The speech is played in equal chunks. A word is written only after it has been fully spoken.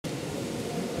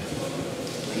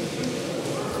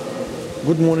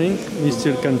Good morning,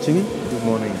 Mr. Cantin. Good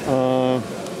morning.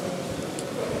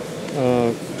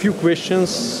 Few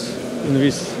questions in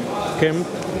this camp.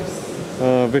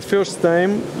 The first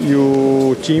time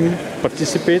your team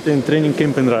participate in training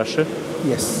camp in Russia.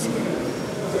 Yes.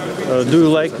 Do you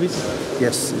like this?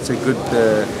 Yes, it's a good.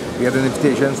 We had an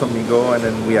invitation from Migo, and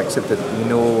then we accepted. We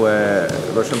know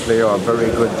Russian players are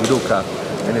very good judoka,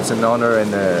 and it's an honor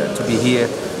and to be here,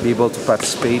 be able to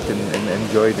participate and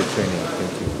enjoy the training.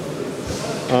 Thank you.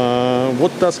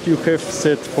 What task you have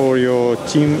set for your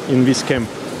team in this camp?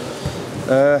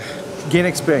 Gain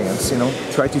experience,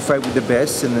 try to fight with the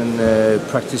best and then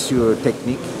practice your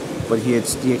technique. But here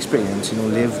it's the experience,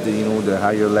 live the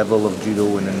higher level of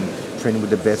judo and then train with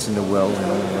the best in the world.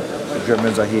 The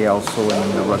Germans are here also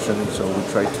and the Russians, so we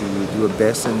try to do our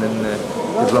best and then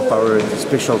develop our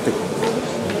special technique.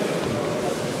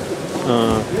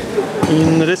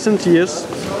 In recent years,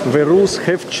 the rules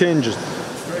have changed.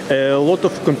 A lot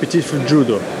of competitive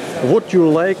judo. What you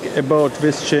like about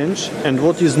this change and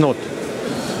what is not?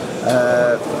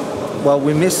 Well,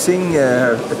 we're missing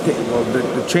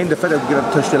the chain, the fact that we're going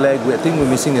to touch the leg. I think we're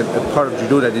missing a part of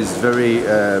judo that is very,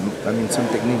 some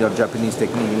technique or Japanese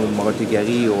technique,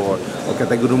 Marotegari or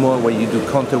Kataguruma, where you do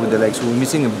counter with the legs. So we're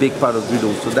missing a big part of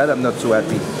judo. So that I'm not so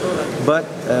happy. But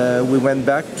we went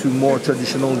back to more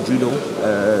traditional judo,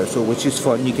 so which is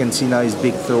fun. You can see now is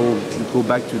big throw. You go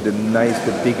back to the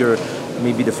bigger,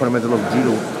 maybe the fundamental of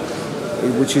judo,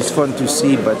 which is fun to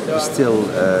see, but still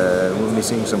we're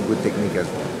missing some good technique as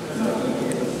well.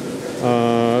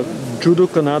 Judo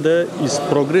Canada is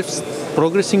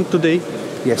progressing today?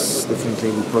 Yes,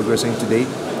 definitely we're progressing today,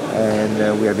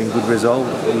 and we're having good results.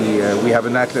 We have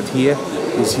an athlete here.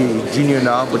 He's junior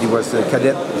now, but he was a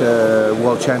cadet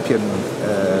world champion.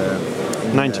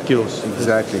 90 kilos.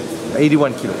 Exactly,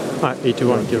 81 kilos.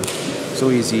 81 kilos. So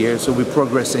he's here. So we're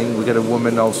progressing. We got a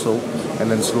woman also, and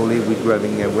then slowly we're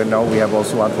grabbing. Now we have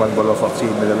also Antoine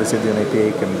Bolofortier, medalist at the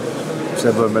Olympic, and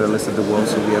several medalists at the world.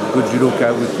 So we have good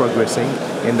judoka. We're progressing,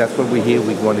 and that's what we're here.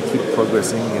 We want to keep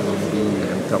progressing and be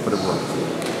on top of the world.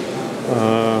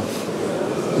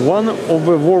 One of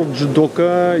the world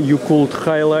judoka you could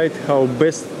highlight how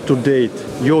best to date.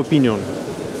 Your opinion?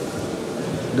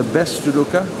 The best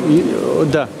judoka?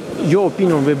 Да. Your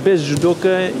opinion, the best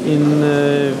judoka in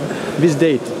this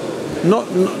date. Not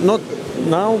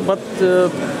now, but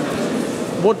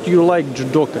what you like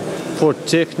judoka for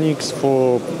techniques,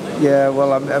 for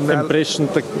impression.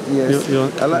 Yes,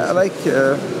 I like.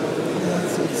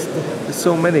 It's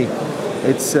so many.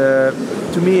 It's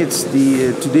to me. It's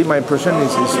the today. My impression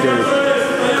is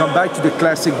the come back to the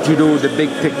classic judo, the big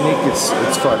technique. It's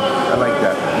fun. I like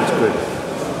that. It's good.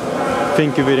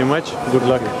 Thank you very much. Good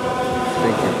luck.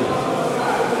 Thank you.